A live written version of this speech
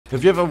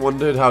Have you ever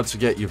wondered how to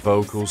get your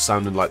vocals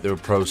sounding like they were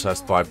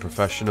processed by a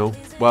professional?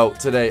 Well,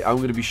 today I'm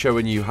going to be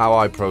showing you how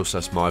I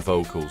process my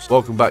vocals.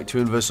 Welcome back to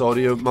Inverse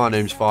Audio, my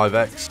name's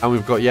 5X, and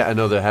we've got yet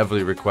another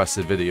heavily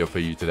requested video for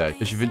you today.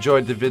 If you've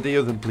enjoyed the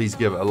video, then please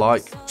give it a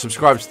like,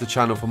 subscribe to the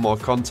channel for more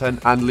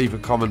content, and leave a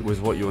comment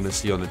with what you want to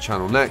see on the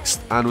channel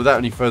next. And without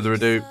any further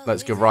ado,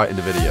 let's get right in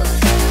the video.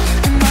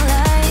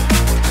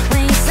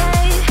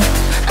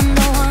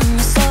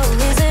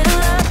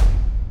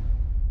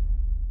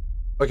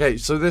 Okay,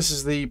 so this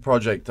is the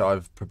project that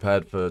I've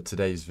prepared for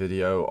today's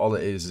video. All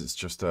it is, it's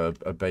just a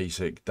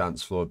basic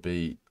dance floor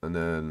beat, and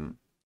then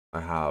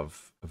I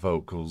have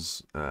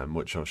vocals,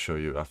 which I'll show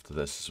you after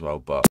this as well.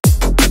 But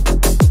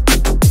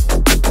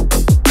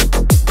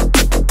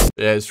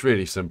yeah, it's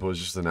really simple. It's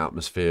just an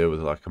atmosphere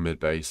with like a mid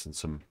bass and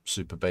some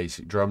super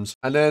basic drums.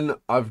 And then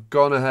I've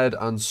gone ahead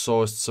and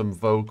sourced some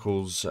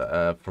vocals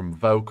from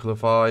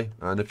Vocalify.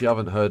 And if you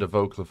haven't heard of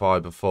Vocalify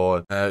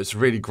before, it's a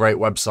really great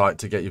website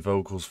to get your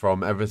vocals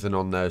from. Everything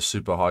on there is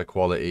super high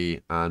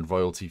quality and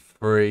royalty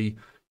free.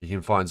 You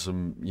can find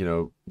some,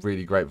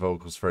 really great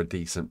vocals for a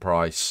decent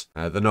price.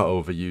 They're not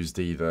overused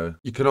either.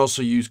 You can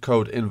also use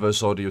code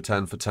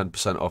InverseAudio10 for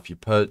 10% off your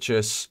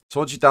purchase. So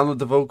once you download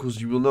the vocals,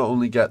 you will not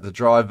only get the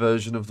dry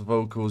version of the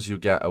vocals, you'll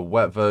get a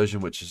wet version,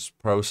 which is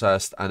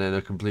processed, and then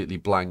a completely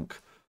blank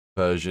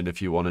version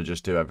if you want to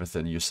just do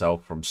everything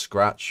yourself from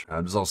scratch.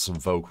 There's also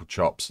some vocal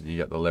chops and you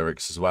get the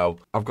lyrics as well.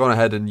 I've gone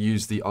ahead and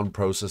used the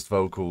unprocessed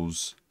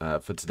vocals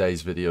for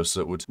today's video,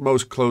 so it would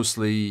most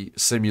closely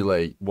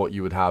simulate what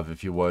you would have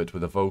if you worked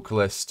with a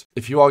vocalist.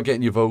 If you are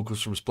getting your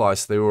vocals from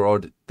Splice, they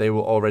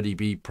will already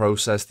be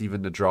processed.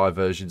 Even the dry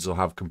versions will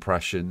have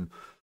compression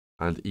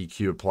and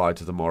EQ applied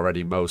to them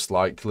already, most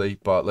likely.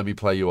 But let me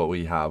play you what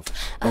we have.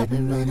 I've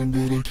been running,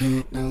 but I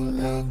can't no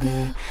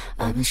longer.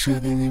 I've been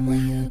struggling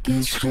when you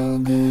get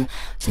stronger.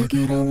 Take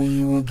it on when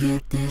you will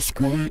get this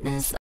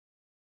greatness.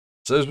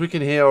 So as we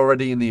can hear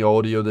already in the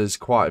audio, there's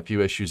quite a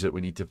few issues that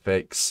we need to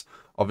fix.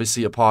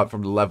 Obviously, apart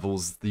from the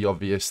levels, the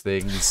obvious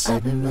things.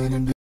 I've been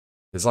running,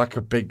 there's like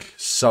a big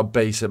sub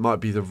bass. It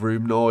might be the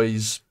room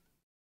noise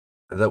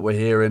that we're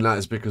hearing. That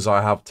is because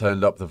I have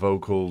turned up the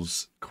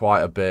vocals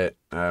quite a bit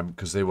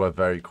because they were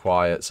very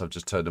quiet, so I've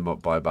just turned them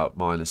up by about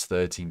minus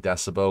 13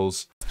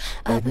 decibels.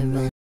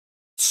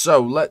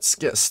 So let's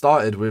get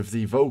started with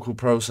the vocal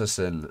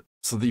processing.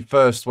 So the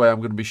first way I'm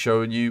going to be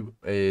showing you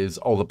is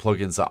all the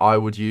plugins that I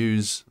would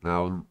use.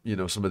 Now,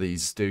 some of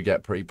these do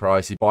get pretty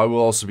pricey, but I will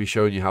also be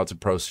showing you how to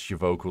process your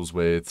vocals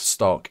with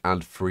stock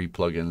and free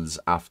plugins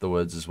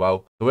afterwards as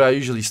well. The way I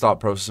usually start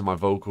processing my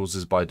vocals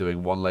is by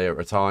doing one layer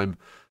at a time,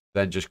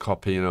 then just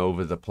copying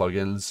over the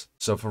plugins.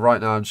 So for right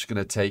now, I'm just going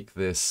to take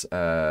this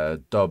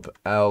dub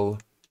L.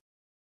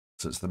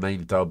 So it's the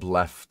main dub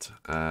left,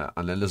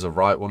 and then there's a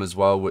right one as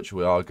well, which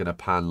we are going to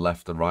pan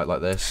left and right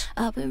like this.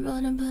 I've been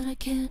running, but I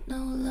can't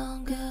no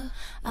longer.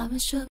 I've been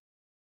struggling.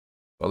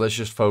 Well, let's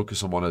just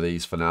focus on one of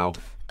these for now.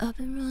 I've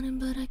been running,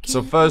 but I can't.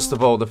 So first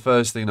of all, the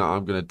first thing that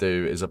I'm going to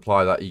do is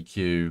apply that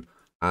EQ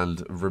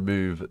and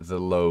remove the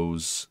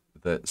lows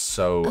that's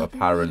so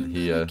apparent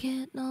here.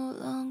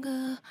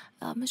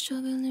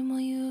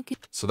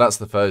 So that's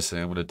the first thing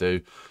I'm going to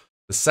do.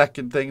 The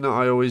second thing that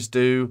I always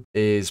do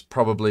is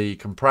probably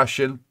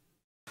compression.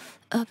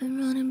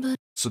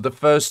 So the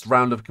first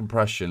round of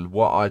compression,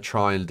 what I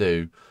try and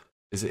do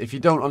is, if you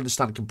don't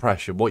understand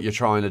compression, what you're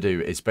trying to do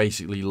is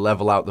basically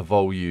level out the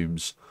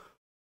volumes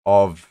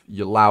of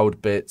your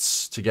loud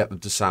bits to get them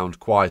to sound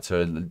quieter,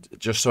 and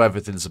just so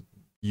everything's a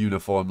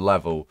uniform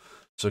level.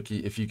 So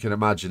if you can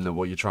imagine that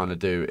what you're trying to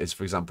do is,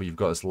 for example, you've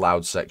got this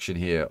loud section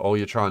here. All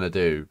you're trying to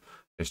do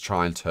is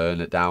try and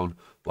turn it down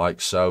like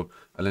so.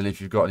 And then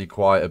if you've got any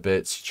quieter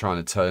bits, you're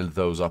trying to turn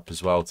those up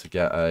as well to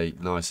get a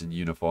nice and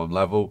uniform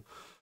level.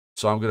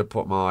 So I'm going to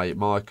put my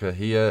marker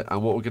here,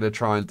 and what we're going to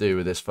try and do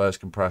with this first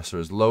compressor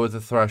is lower the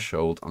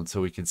threshold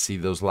until we can see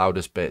those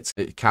loudest bits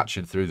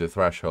catching through the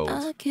threshold.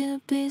 I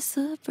can't be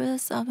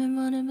suppressed. I've been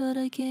running, but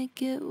I can't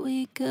get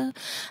weaker.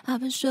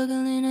 I've been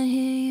struggling to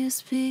hear you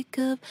speak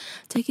up.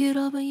 Take it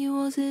off when you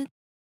want it.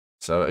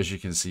 So as you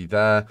can see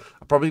there,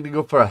 I'm probably going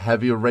to go for a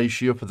heavier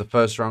ratio for the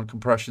first round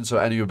compression, so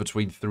anywhere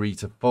between 3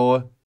 to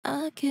 4.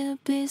 I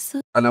can't be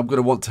and I'm going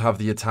to want to have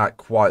the attack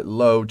quite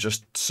low,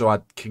 just so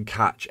I can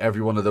catch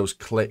every one of those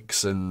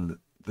clicks and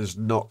there's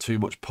not too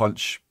much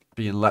punch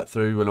being let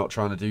through. We're not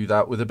trying to do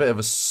that, with a bit of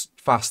a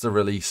faster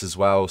release as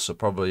well, so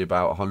probably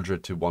about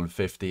 100 to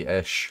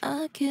 150-ish.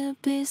 I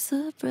can't be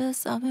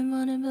suppressed. I've been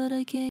running, but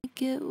I can't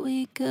get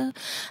weaker.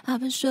 I've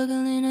been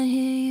struggling to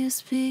hear you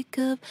speak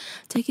up.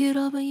 Take it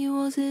off when you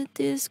want it.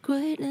 This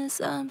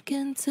greatness I'm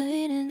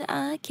containing.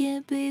 I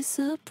can't be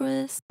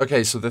suppressed.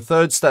 Okay, so the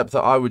third step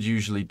that I would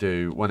usually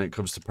do when it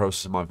comes to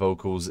processing my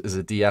vocals is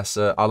a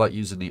de-esser. I like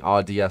using the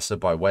R-de-esser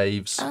by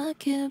Waves. I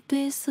can't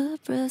be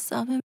suppressed.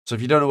 So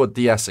if you don't know what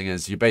de-essing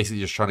is, you're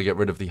basically just trying to get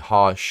rid of the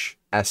harsh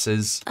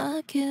S's.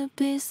 I can't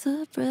be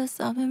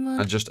suppressed. I've been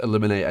running. And just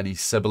eliminate any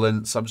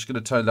sibilance. I'm just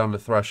going to turn down the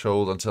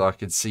threshold until I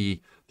can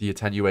see the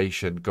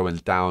attenuation going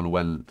down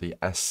when the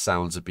S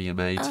sounds are being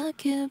made. I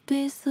can't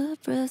be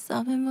suppressed.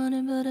 I've been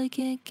running, but I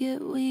can't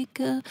get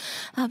weaker.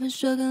 I've been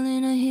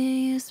struggling to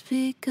hear you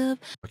speak up.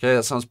 Okay,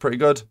 that sounds pretty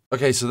good.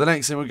 Okay, so the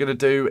next thing we're going to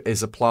do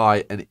is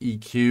apply an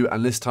EQ,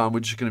 and this time we're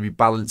just going to be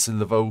balancing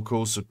the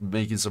vocals, so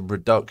making some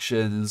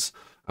reductions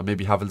and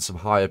maybe having some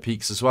higher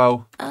peaks as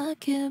well. I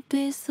can't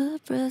be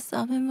suppressed.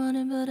 I've been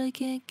running, but I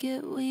can't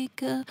get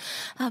weaker.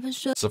 I've been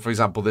struggling. So for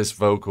example, this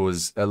vocal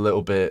is a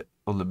little bit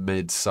on the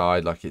mid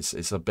side, like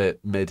it's a bit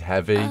mid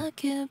heavy. I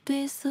can't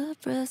be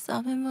suppressed.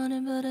 I've been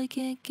running, but I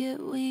can't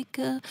get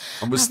weaker.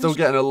 And we're still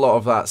getting a lot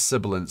of that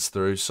sibilance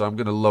through, so I'm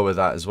going to lower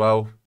that as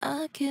well.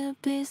 I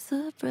can't be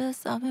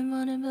suppressed. I've been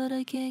running, but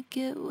I can't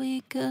get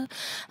weaker.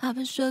 I've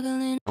been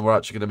struggling. And we're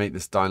actually going to make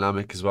this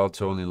dynamic as well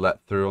to only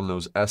let through on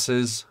those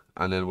S's.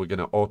 And then we're going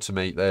to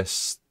automate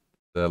this,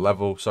 the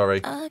level,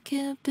 sorry. I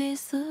can't be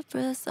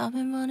suppressed. I've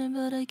been running,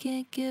 but I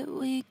can't get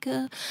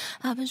weaker.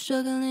 I've been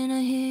struggling to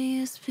hear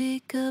you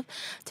speak up.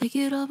 Take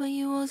it all, but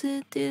you won't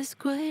hit this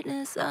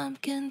greatness I'm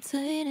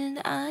containing.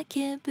 I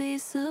can't be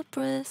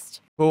suppressed.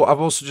 Well, I've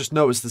also just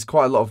noticed there's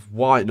quite a lot of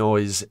white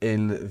noise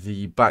in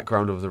the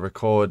background of the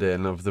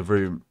recording of the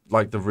room,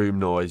 like the room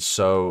noise.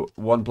 So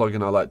one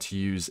plugin I like to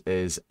use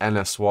is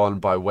NS1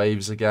 by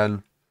Waves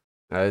again.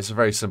 It's a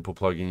very simple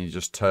plugin. You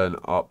just turn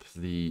up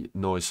the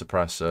noise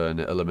suppressor and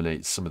it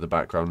eliminates some of the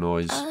background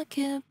noise. I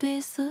can't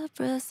be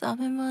suppressed. I've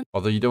been running.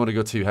 Although you don't want to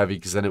go too heavy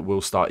because then it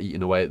will start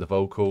eating away at the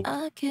vocal.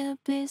 I can't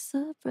be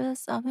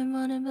suppressed. I've been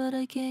running, but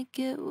I can't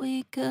get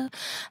weaker.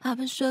 I've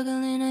been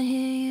struggling to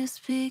hear you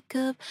speak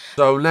up.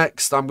 So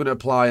next, I'm going to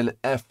apply an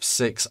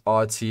F6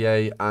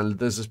 RTA, and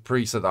there's this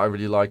preset that I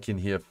really like in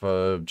here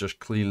for just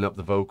cleaning up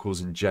the vocals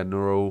in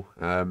general.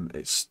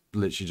 It's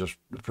literally just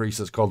the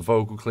preset's called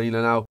Vocal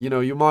Cleaner now. You know,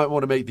 you might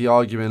want to make the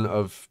argument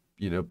of,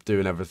 you know,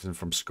 doing everything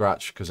from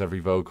scratch because every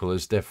vocal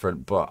is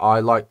different, but I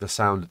like the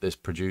sound that this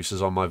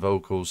produces on my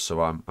vocals, so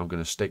I'm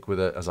going to stick with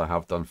it as I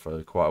have done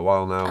for quite a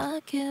while now. I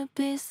can't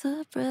be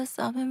suppressed.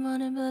 I've been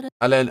running, but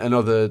And then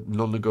another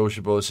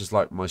non-negotiable, this is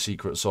like my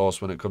secret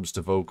sauce when it comes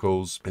to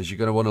vocals, is you're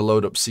going to want to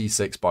load up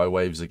C6 by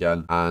Waves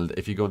again, and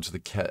if you go into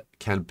the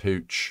Ken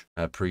Pooch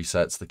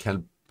presets, the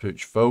Ken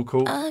Pooch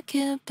vocal. I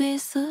can't be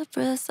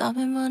suppressed. I've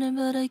been running,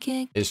 but I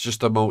can't. It's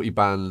just a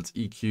multi-band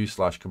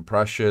EQ /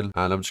 compression,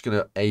 and I'm just going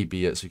to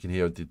A-B it so you can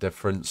hear the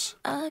difference.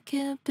 I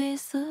can't be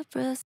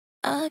suppressed.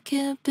 I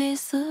can't be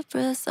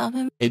suppressed. I've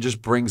been. It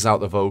just brings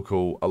out the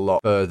vocal a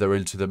lot further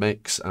into the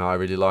mix, and I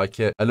really like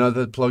it.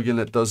 Another plugin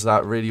that does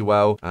that really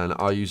well, and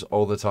I use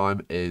all the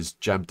time, is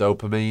Gem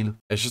Dopamine.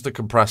 It's just a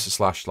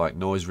compressor / like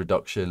noise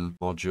reduction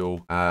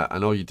module,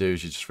 and all you do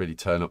is you just really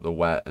turn up the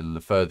wet, and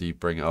the further you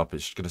bring it up,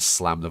 it's just going to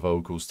slam the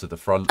vocals to the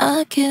front.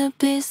 I can't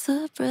be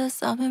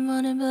suppressed. I've been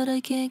running, but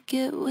I can't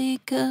get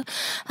weaker.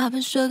 I've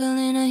been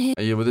struggling to hear.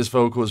 Yeah, with this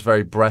vocal, it's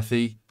very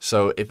breathy.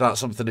 So if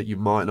that's something that you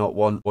might not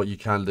want, what you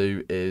can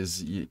do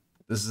is,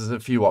 there's a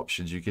few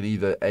options. You can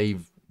either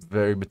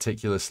very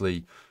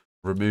meticulously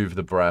remove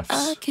the breaths.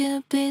 I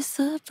can't be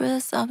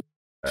suppressed.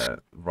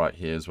 Right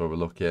here is where we're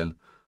looking.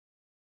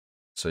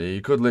 So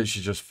you could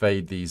literally just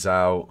fade these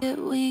out. Get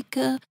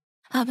weaker.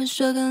 I've been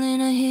struggling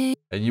to hear.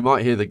 And you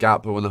might hear the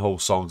gap, but when the whole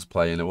song's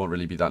playing, it won't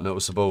really be that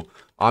noticeable.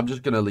 I'm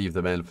just going to leave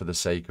them in for the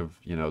sake of,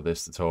 you know,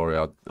 this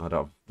tutorial. I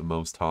don't have the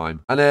most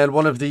time. And then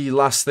one of the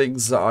last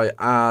things that I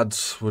add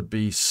would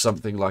be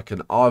something like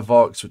an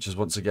RVOX, which is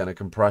once again a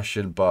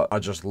compression, but I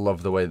just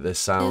love the way this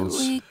sounds.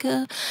 Get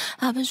weaker.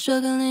 I've been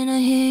struggling to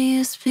hear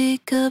you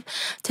speak up.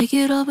 Take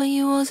it all, but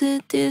you won't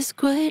hit this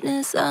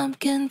greatness I'm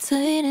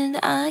containing.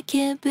 I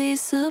can't be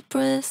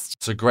suppressed.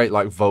 It's a great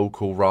like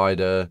vocal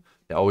rider.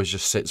 It always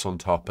just sits on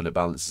top and it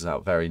balances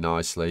out very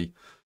nicely.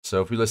 So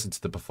if we listen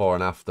to the before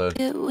and after.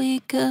 Get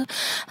weaker.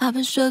 I've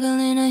been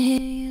struggling to hear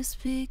you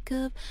speak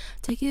up.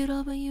 Take it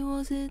all, but you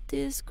won't hit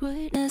this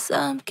greatness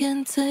I'm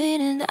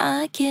containing.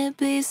 I can't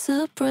be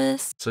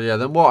suppressed. So yeah,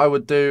 then what I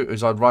would do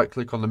is I'd right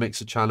click on the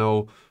mixer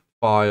channel,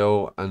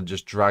 file, and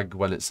just drag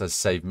when it says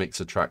save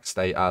mixer track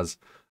state as,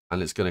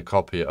 and it's going to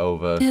copy it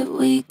over. Get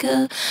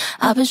weaker.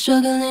 I've been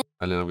struggling.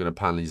 And then I'm going to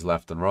pan these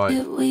left and right.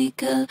 Get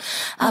weaker.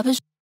 I've been.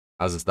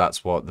 As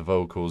that's what the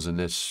vocals in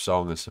this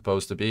song are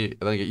supposed to be.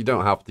 I think you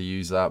don't have to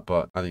use that,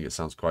 but I think it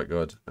sounds quite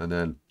good. And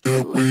then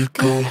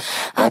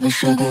I've been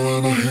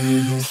struggling to hear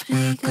you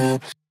speak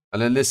up.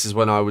 And then this is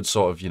when I would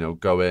sort of, you know,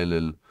 go in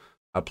and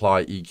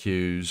apply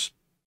EQs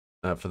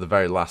for the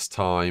very last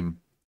time.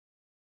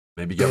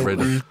 Maybe get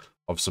rid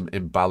of some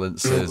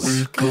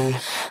imbalances.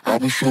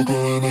 I've been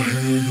struggling to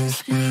hear you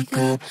speak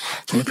up.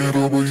 Take it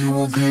over, you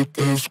won't get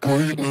this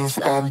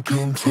greatness I'm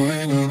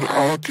containing.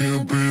 I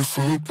can't be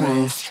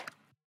suppressed.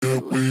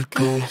 Get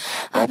weaker.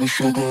 I've been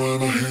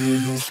struggling to hear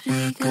you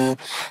speak up.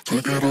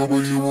 Take it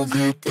over, you won't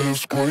get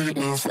this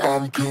greatness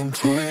I'm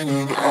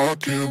containing. I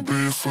can't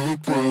be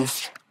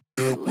suppressed.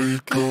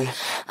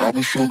 I've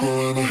been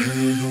struggling to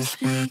hear you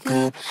speak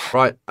up.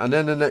 Right, and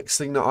then the next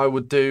thing that I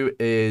would do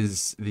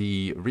is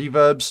the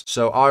reverbs.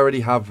 So I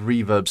already have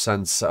reverb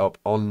sends set up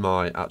on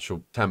my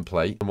actual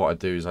template. And what I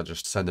do is I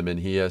just send them in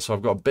here. So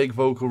I've got a big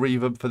vocal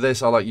reverb. For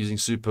this, I like using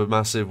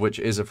Supermassive, which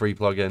is a free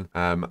plugin.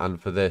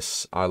 And for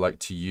this, I like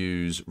to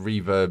use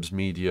reverbs,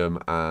 medium,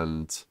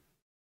 and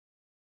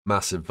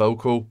massive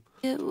vocal.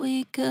 Get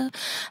weaker.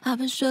 I've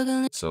been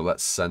struggling. So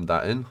let's send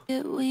that in.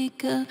 Get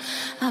weaker.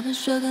 I've been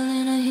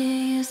struggling to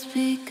hear you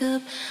speak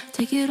up.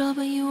 Take it all,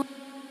 but you.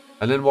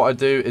 And then what I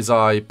do is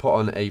I put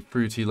on a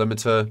fruity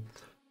limiter,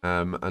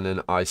 and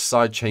then I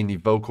sidechain the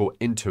vocal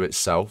into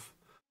itself.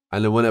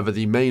 And then whenever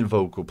the main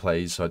vocal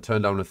plays, so I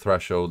turn down the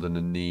threshold and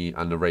the knee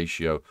and the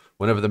ratio.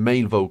 Whenever the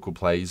main vocal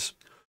plays,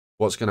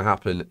 what's going to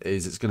happen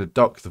is it's going to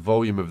duck the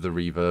volume of the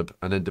reverb,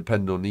 and then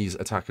depending on these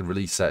attack and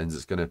release settings,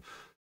 it's going to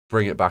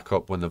bring it back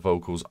up when the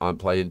vocals aren't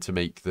playing to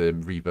make the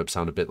reverb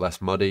sound a bit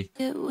less muddy.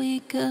 Get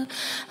weaker.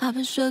 I've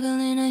been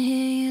struggling to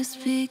hear you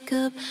speak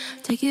up.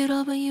 Take it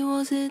all, but you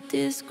won't hit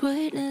this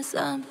greatness.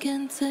 I'm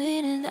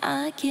containing.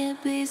 I can't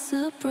be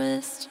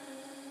suppressed.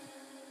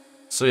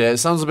 So yeah, it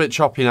sounds a bit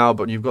choppy now,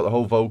 but you've got the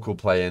whole vocal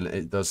playing.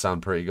 It does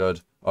sound pretty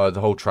good.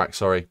 The whole track,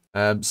 sorry.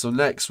 So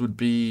next would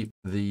be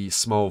the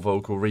small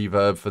vocal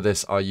reverb. For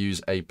this, I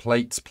use a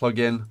plate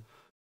plugin.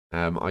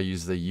 I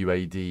use the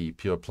UAD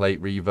pure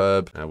plate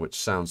reverb, which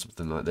sounds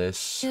something like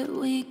this. Get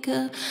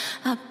weaker.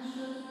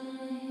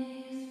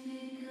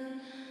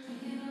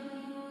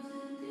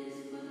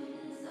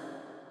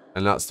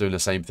 And that's doing the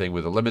same thing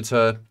with a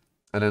limiter.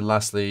 And then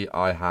lastly,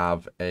 I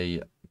have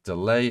a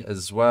delay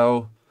as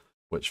well,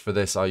 which for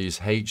this I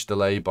use H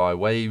delay by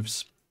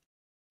Waves.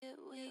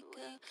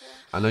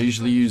 And I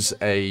usually use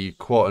a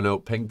quarter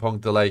note ping pong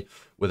delay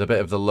with a bit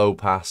of the low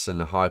pass and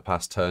the high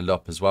pass turned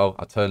up as well.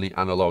 I turn the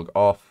analog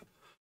off.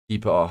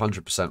 Keep it at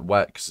 100%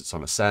 wet because it's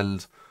on a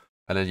send.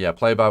 And then, yeah,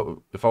 play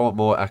about. If I want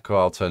more echo,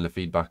 I'll turn the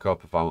feedback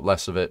up. If I want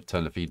less of it,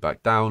 turn the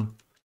feedback down.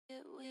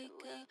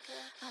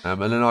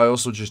 And then I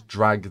also just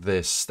drag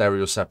this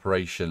stereo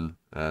separation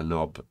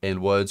knob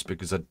inwards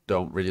because I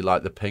don't really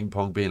like the ping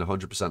pong being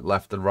 100%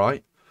 left and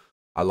right.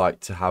 I like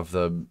to have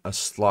them a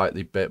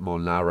slightly bit more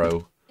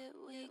narrow.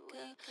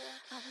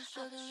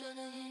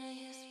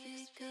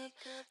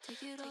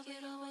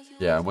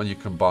 Yeah, and when you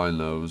combine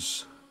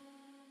those...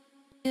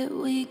 Get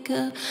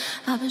weaker.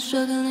 I've been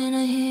struggling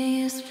to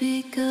hear you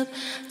speak up.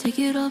 Take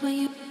it all, but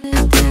you.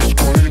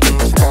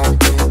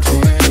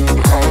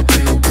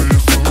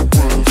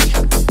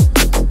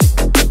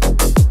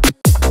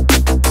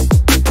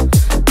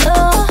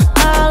 Oh,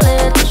 I'll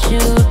let you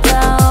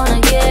down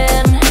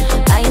again.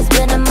 I ain't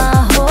spending my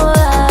whole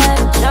life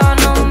trying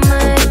to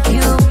make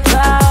you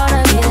proud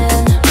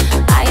again.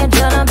 I ain't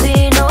trying to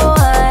be no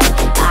one.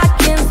 I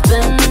can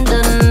spend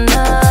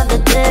another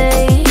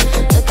day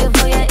looking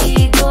for your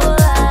ego.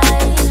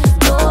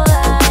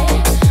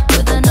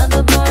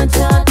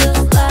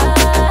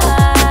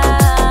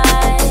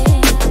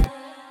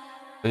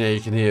 And yeah,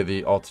 you can hear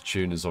the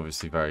auto-tune is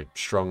obviously very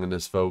strong in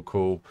this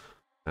vocal.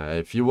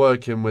 If you're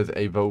working with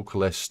a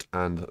vocalist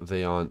and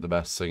they aren't the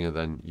best singer,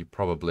 then you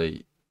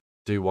probably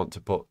do want to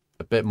put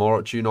a bit more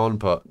auto-tune on.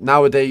 But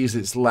nowadays,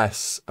 it's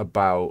less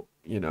about,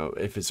 you know,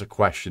 if it's a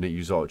question that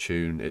use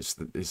auto-tune,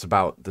 it's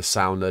about the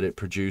sound that it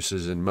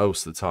produces. And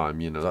most of the time,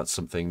 you know, that's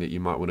something that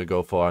you might want to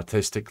go for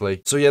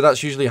artistically. So yeah,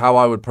 that's usually how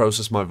I would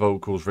process my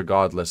vocals,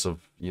 regardless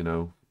of, you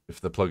know, if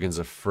the plugins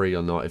are free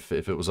or not. If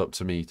it was up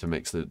to me to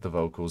mix the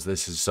vocals,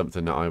 this is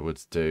something that I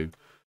would do.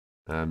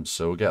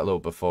 So we'll get a little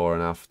before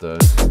and after.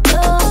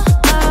 Oh,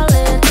 I'll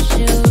let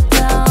you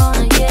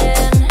down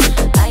again.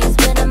 I ain't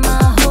spending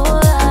my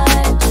whole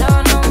life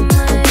trying to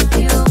make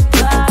you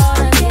proud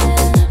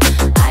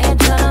again. I ain't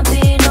trying to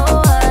be no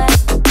one.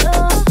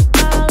 Oh,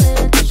 I'll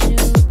let you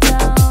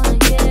down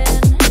again.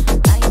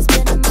 I ain't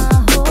spending my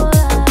whole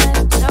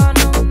life trying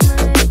to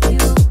make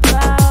you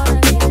proud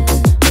again.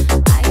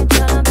 I ain't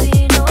trying to be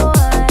no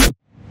one.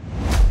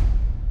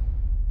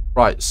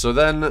 Right, so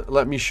then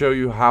let me show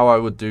you how I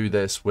would do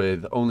this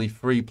with only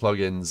free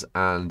plugins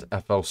and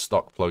FL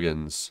stock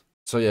plugins.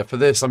 So yeah, for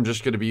this, I'm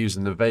just going to be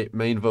using the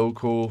main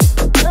vocal.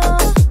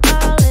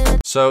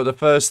 So the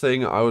first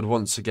thing I would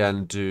once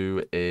again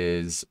do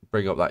is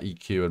bring up that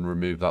EQ and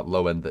remove that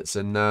low end that's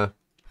in there.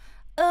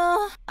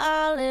 Oh,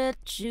 I'll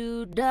let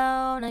you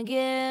down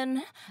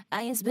again.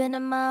 I ain't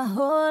spending my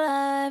whole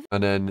life.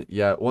 And then,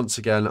 yeah, once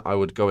again, I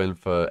would go in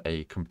for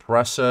a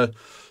compressor.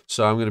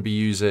 So I'm going to be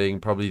using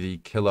probably the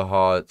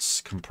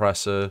kilohertz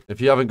compressor.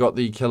 If you haven't got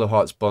the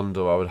kilohertz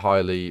bundle, I would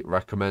highly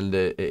recommend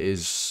it. It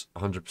is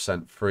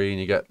 100% free and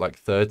you get like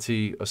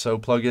 30 or so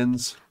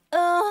plugins.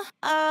 Oh,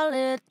 I'll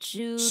let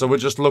you. So we're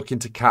just looking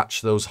to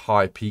catch those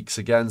high peaks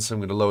again. So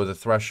I'm going to lower the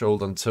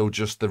threshold until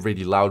just the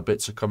really loud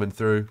bits are coming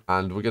through.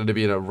 And we're going to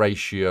be in a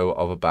ratio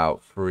of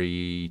about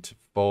 3 to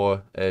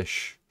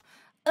 4-ish.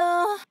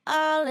 Oh,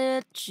 I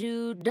let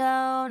you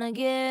down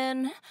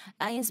again.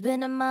 I ain't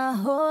spending my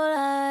whole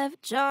life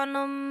trying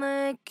to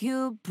make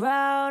you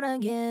proud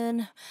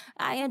again.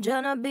 I ain't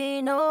tryna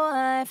be no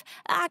wife.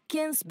 I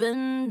can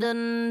spend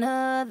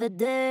another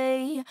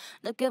day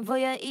looking for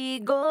your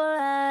ego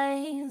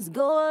lies,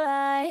 go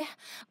lie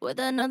with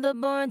another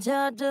born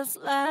child just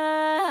like.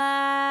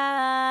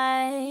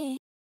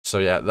 So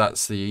yeah,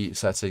 that's the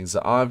settings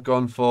that I've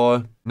gone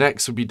for.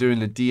 Next, we'll be doing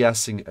the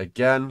de-essing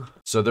again.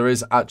 So there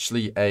is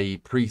actually a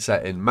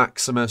preset in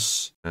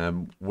Maximus,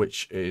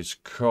 which is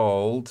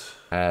called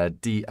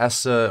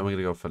de-esser, and we're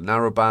gonna go for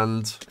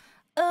narrowband.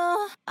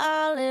 Oh,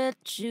 I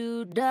let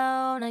you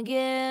down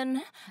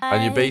again.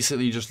 And you're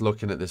basically just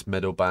looking at this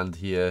middle band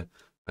here,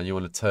 and you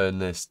want to turn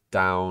this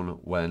down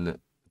when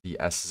the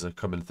S's are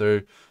coming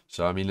through.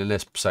 So I mean, in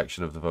this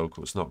section of the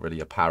vocal, it's not really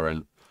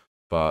apparent.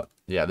 But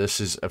yeah, this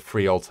is a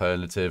free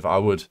alternative. I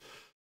would,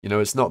 you know,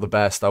 it's not the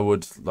best. I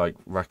would like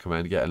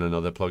recommend getting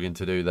another plugin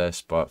to do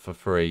this, but for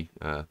free,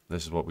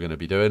 this is what we're going to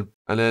be doing.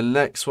 And then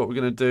next, what we're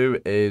going to do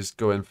is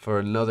go in for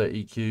another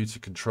EQ to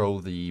control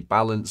the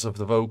balance of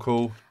the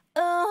vocal.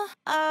 Oh,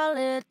 I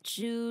let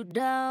you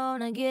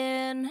down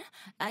again.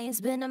 I ain't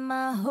spending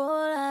my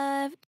whole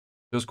life.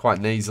 Feels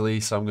quite nasally,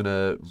 so I'm going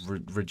to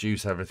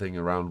reduce everything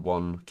around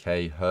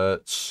 1k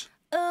hertz.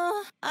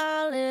 Oh,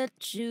 I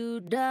let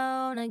you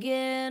down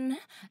again.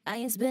 I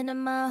ain't spending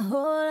my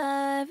whole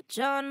life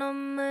trying to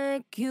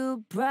make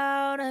you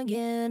proud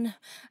again.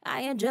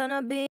 I ain't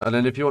tryna be. And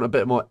then if you want a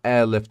bit more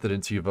air lifted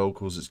into your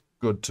vocals, it's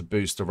good to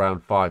boost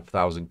around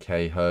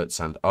 5000k hertz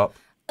and up.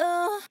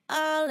 Oh,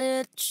 I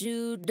let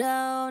you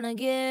down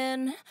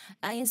again.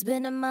 I ain't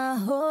spending my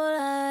whole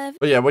life.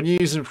 But yeah, when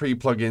you're using free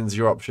plugins,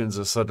 your options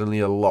are suddenly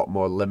a lot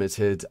more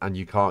limited, and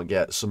you can't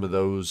get some of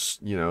those,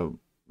 you know,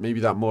 maybe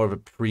that more of a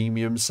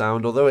premium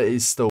sound, although it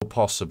is still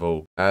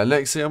possible.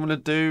 Next thing I'm going to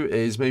do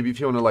is maybe if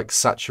you want to like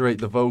saturate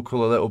the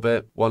vocal a little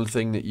bit, one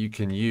thing that you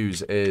can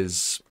use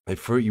is a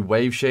fruity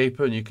wave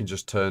shaper, and you can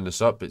just turn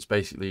this up. It's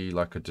basically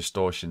like a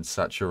distortion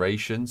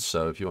saturation.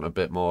 So if you want a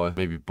bit more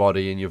maybe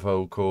body in your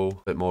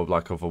vocal, a bit more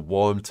like of a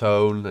warm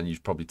tone, then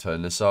you'd probably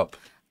turn this up.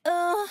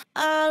 Oh,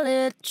 I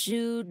let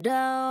you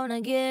down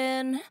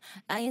again.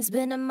 I ain't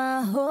spending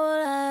my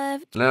whole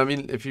life. Now, I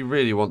mean, if you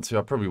really want to,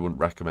 I probably wouldn't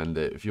recommend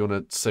it. If you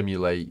want to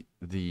simulate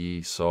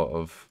the sort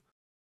of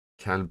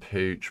can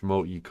pooch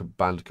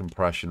multi-band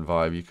compression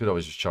vibe, you could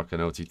always just chuck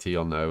an OTT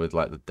on there with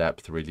like the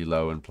depth really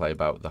low and play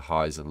about the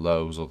highs and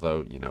lows,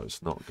 although, you know,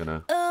 it's not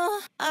gonna...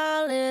 Oh,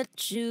 I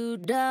let you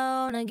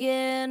down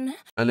again.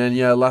 And then,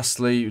 yeah,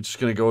 lastly, we're just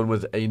gonna go in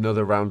with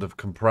another round of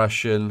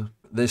compression.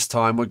 This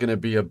time we're going to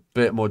be a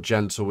bit more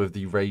gentle with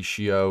the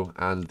ratio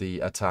and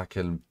the attack,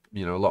 and,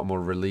 you know, a lot more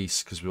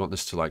release, because we want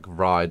this to like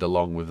ride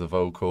along with the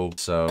vocal.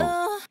 So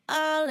oh,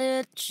 I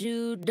let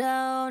you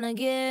down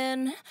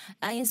again.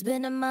 I ain't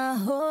spending my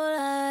whole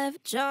life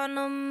trying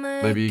to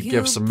make maybe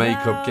give some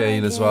makeup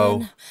gain as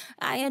well.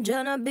 I ain't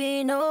tryna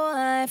be no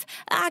wife.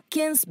 I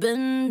can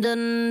spend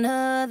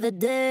another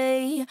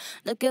day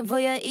looking for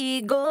your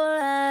ego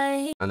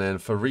light. And then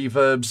for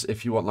reverbs,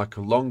 if you want like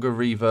a longer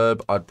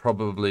reverb,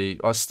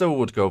 I still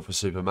would go for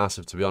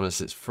Supermassive, to be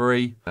honest. It's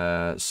free,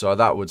 so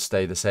that would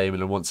stay the same.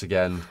 And then once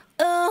again,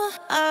 oh,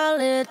 I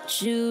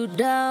let you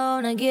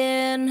down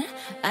again.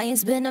 I ain't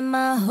spending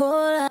my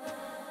whole life.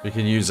 we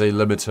can use a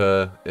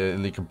limiter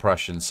in the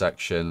compression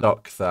section,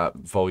 duck that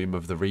volume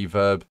of the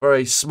reverb. For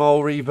a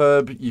small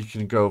reverb, you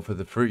can go for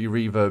the Fruity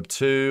Reverb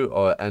 2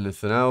 or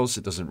anything else.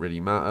 It doesn't really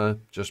matter.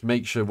 Just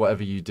make sure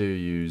whatever you do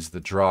use,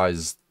 the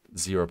dry's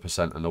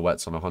 0% and the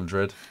wet's on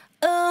 100.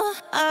 Oh,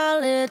 I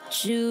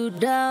let you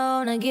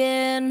down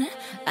again.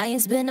 I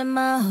ain't spending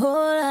my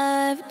whole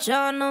life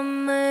trying to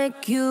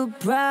make you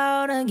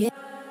proud again.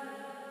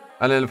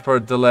 And then for a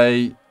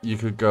delay, you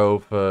could go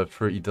for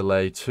Fruity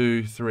Delay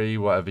 2, 3,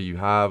 whatever you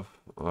have.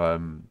 You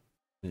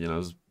know,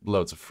 there's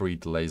loads of free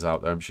delays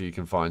out there. I'm sure you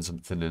can find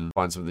something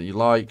that you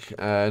like.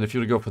 And if you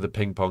want to go for the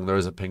ping pong, there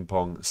is a ping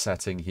pong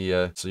setting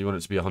here. So you want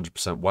it to be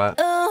 100% wet.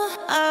 Oh,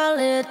 I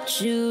let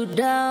you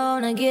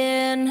down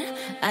again.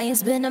 I ain't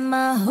spending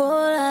my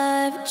whole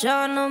life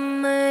trying to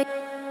make.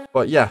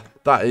 But yeah,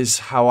 that is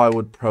how I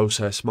would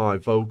process my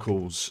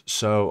vocals.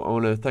 So I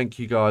want to thank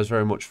you guys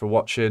very much for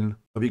watching.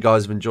 Hope you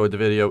guys have enjoyed the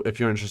video. If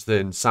you're interested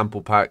in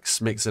sample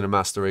packs, mixing and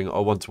mastering,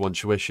 or one-to-one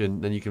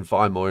tuition, then you can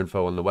find more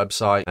info on the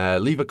website.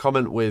 Leave a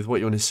comment with what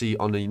you want to see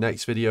on the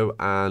next video.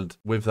 And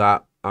with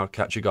that, I'll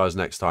catch you guys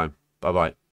next time. Bye-bye.